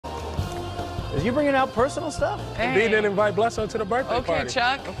Are you bringing out personal stuff? Hey. He didn't invite Bledsoe to the birthday party. Okay,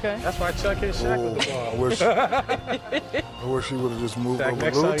 Chuck. Okay. That's why Chuck hit Shaq with the ball. I wish he would have just moved over a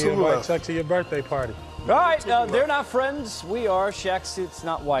Next little time to you the invite left. Chuck to your birthday party. All right, they're not friends. We are. Shaq's suit's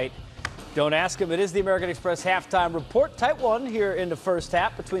not white. Don't ask him. It is the American Express halftime report. Tight one here in the first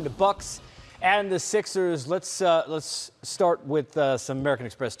half between the Bucks and the Sixers. Let's start with some American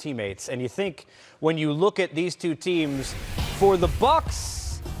Express teammates. And you think when you look at these two teams, for the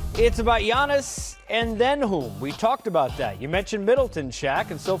Bucks, it's about Giannis and then whom? We talked about that. You mentioned Middleton, Shaq,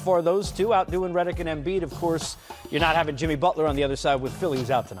 and so far those two outdoing Redick and Embiid. Of course, you're not having Jimmy Butler on the other side with Philly,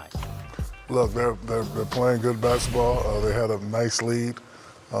 who's out tonight. Look, they're playing good basketball. They had a nice lead.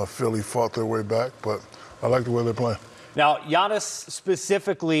 Philly fought their way back, but I like the way they're playing. Now, Giannis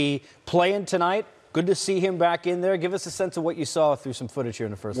specifically playing tonight. Good to see him back in there. Give us a sense of what you saw through some footage here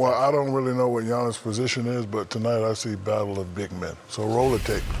in the first half. Well, I don't really know what Giannis' position is, but tonight I see battle of big men. So roll the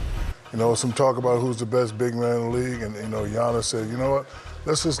tape. You know, some talk about who's the best big man in the league, and, you know, Giannis said, you know what,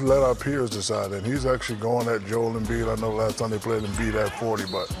 let's just let our peers decide. And he's actually going at Joel Embiid. I know last time they played Embiid at 40,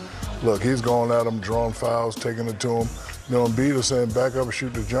 but look, he's going at him, drawing fouls, taking it to him. You know, Embiid is saying back up and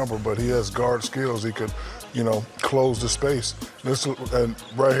shoot the jumper, but he has guard skills. He could, you know, close the space. And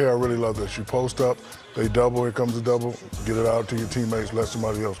right here, I really love this. You post up, they double, here comes the double, get it out to your teammates, let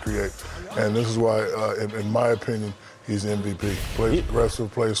somebody else create. And this is why, in my opinion, he's the MVP. Plays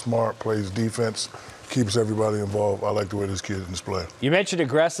aggressive, plays smart, plays defense, keeps everybody involved. I like the way this kid is playing. You mentioned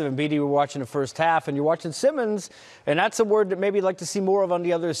aggressive, and BD, we're watching the first half, and you're watching Simmons, and that's a word that maybe you'd like to see more of on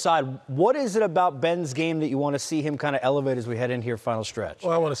the other side. What is it about Ben's game that you want to see him kind of elevate as we head in here final stretch?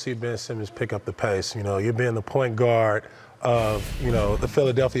 Well, I want to see Ben Simmons pick up the pace. You know, you're being the point guard of, you know, the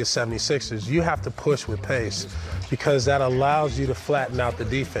Philadelphia 76ers. You have to push with pace because that allows you to flatten out the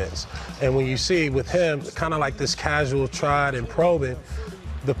defense. And when you see with him, kind of like this casual tried and probing,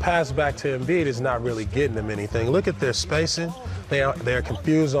 the pass back to Embiid is not really getting them anything. Look at their spacing. They're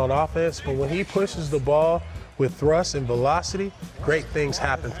confused on offense, but when he pushes the ball with thrust and velocity, great things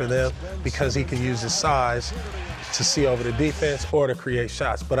happen for them because he can use his size to see over the defense or to create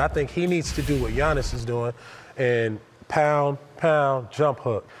shots. But I think he needs to do what Giannis is doing and pound, jump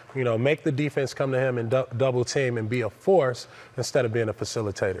hook. You know, make the defense come to him and double team and be a force instead of being a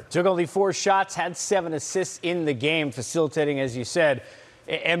facilitator. Took only 4 shots, had 7 assists in the game, facilitating, as you said.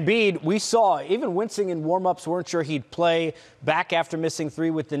 Embiid, we saw, even wincing in warm-ups, weren't sure he'd play. Back after missing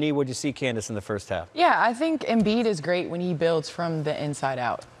 3 with the knee. What'd you see, Candace, in the first half? Yeah, I think Embiid is great when he builds from the inside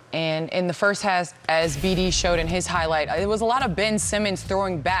out. And in the first half, as BD showed in his highlight, it was a lot of Ben Simmons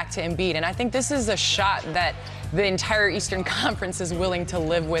throwing back to Embiid. And I think this is a shot that the entire Eastern Conference is willing to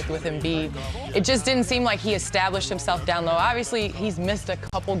live with Embiid. It just didn't seem like he established himself down low. Obviously, he's missed a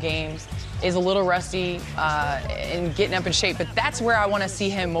couple games, is a little rusty in getting up in shape. But that's where I want to see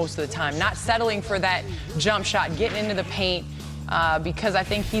him most of the time, not settling for that jump shot, getting into the paint, because I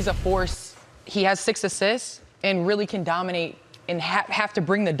think he's a force. He has 6 assists and really can dominate and have to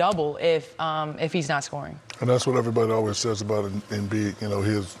bring the double if he's not scoring. And that's what everybody always says about Embiid. You know,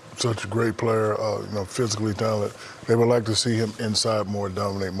 he is such a great player, you know, physically talented. They would like to see him inside more,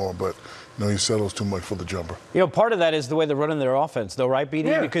 dominate more, but, you know, he settles too much for the jumper. You know, part of that is the way they're running their offense, though, right, BD?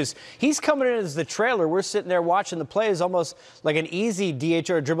 Yeah. Because he's coming in as the trailer. We're sitting there watching the plays, almost like an easy DH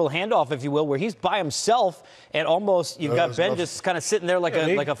dribble handoff, if you will, where he's by himself and almost you've got Ben just kind of sitting there like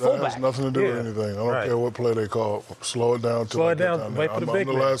a fullback. That has nothing to do with anything. I don't care what play they call. Slow it down. Slow it down. Wait for the big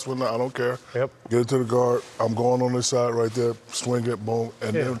man. I'm the last one. I don't care. Yep. Get it to the guard. I'm going on this side right there. Swing it, boom,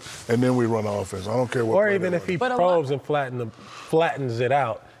 and then we run the offense. I don't care what. Or even if he probes and flattens it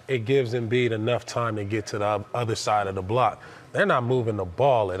out, it gives Embiid enough time to get to the other side of the block. They're not moving the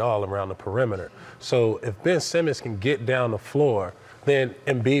ball at all around the perimeter. So if Ben Simmons can get down the floor, then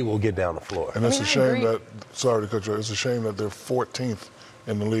Embiid will get down the floor. And it's a shame that, sorry to cut you off, it's a shame that they're 14th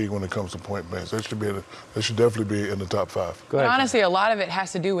in the league when it comes to point blanks. They should definitely be in the top 5. Go ahead. Honestly, a lot of it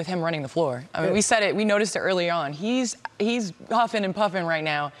has to do with him running the floor. I mean, we said it, we noticed it early on. He's huffing and puffing right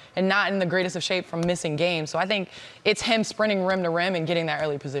now and not in the greatest of shape from missing games. So I think it's him sprinting rim to rim and getting that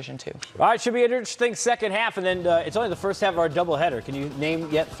early position too. All right, should be an interesting second half, and then it's only the first half of our doubleheader. Can you name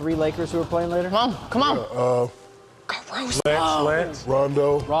yet 3 Lakers who are playing later? Come on. Caruso. Lance.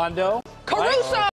 Rondo. Caruso.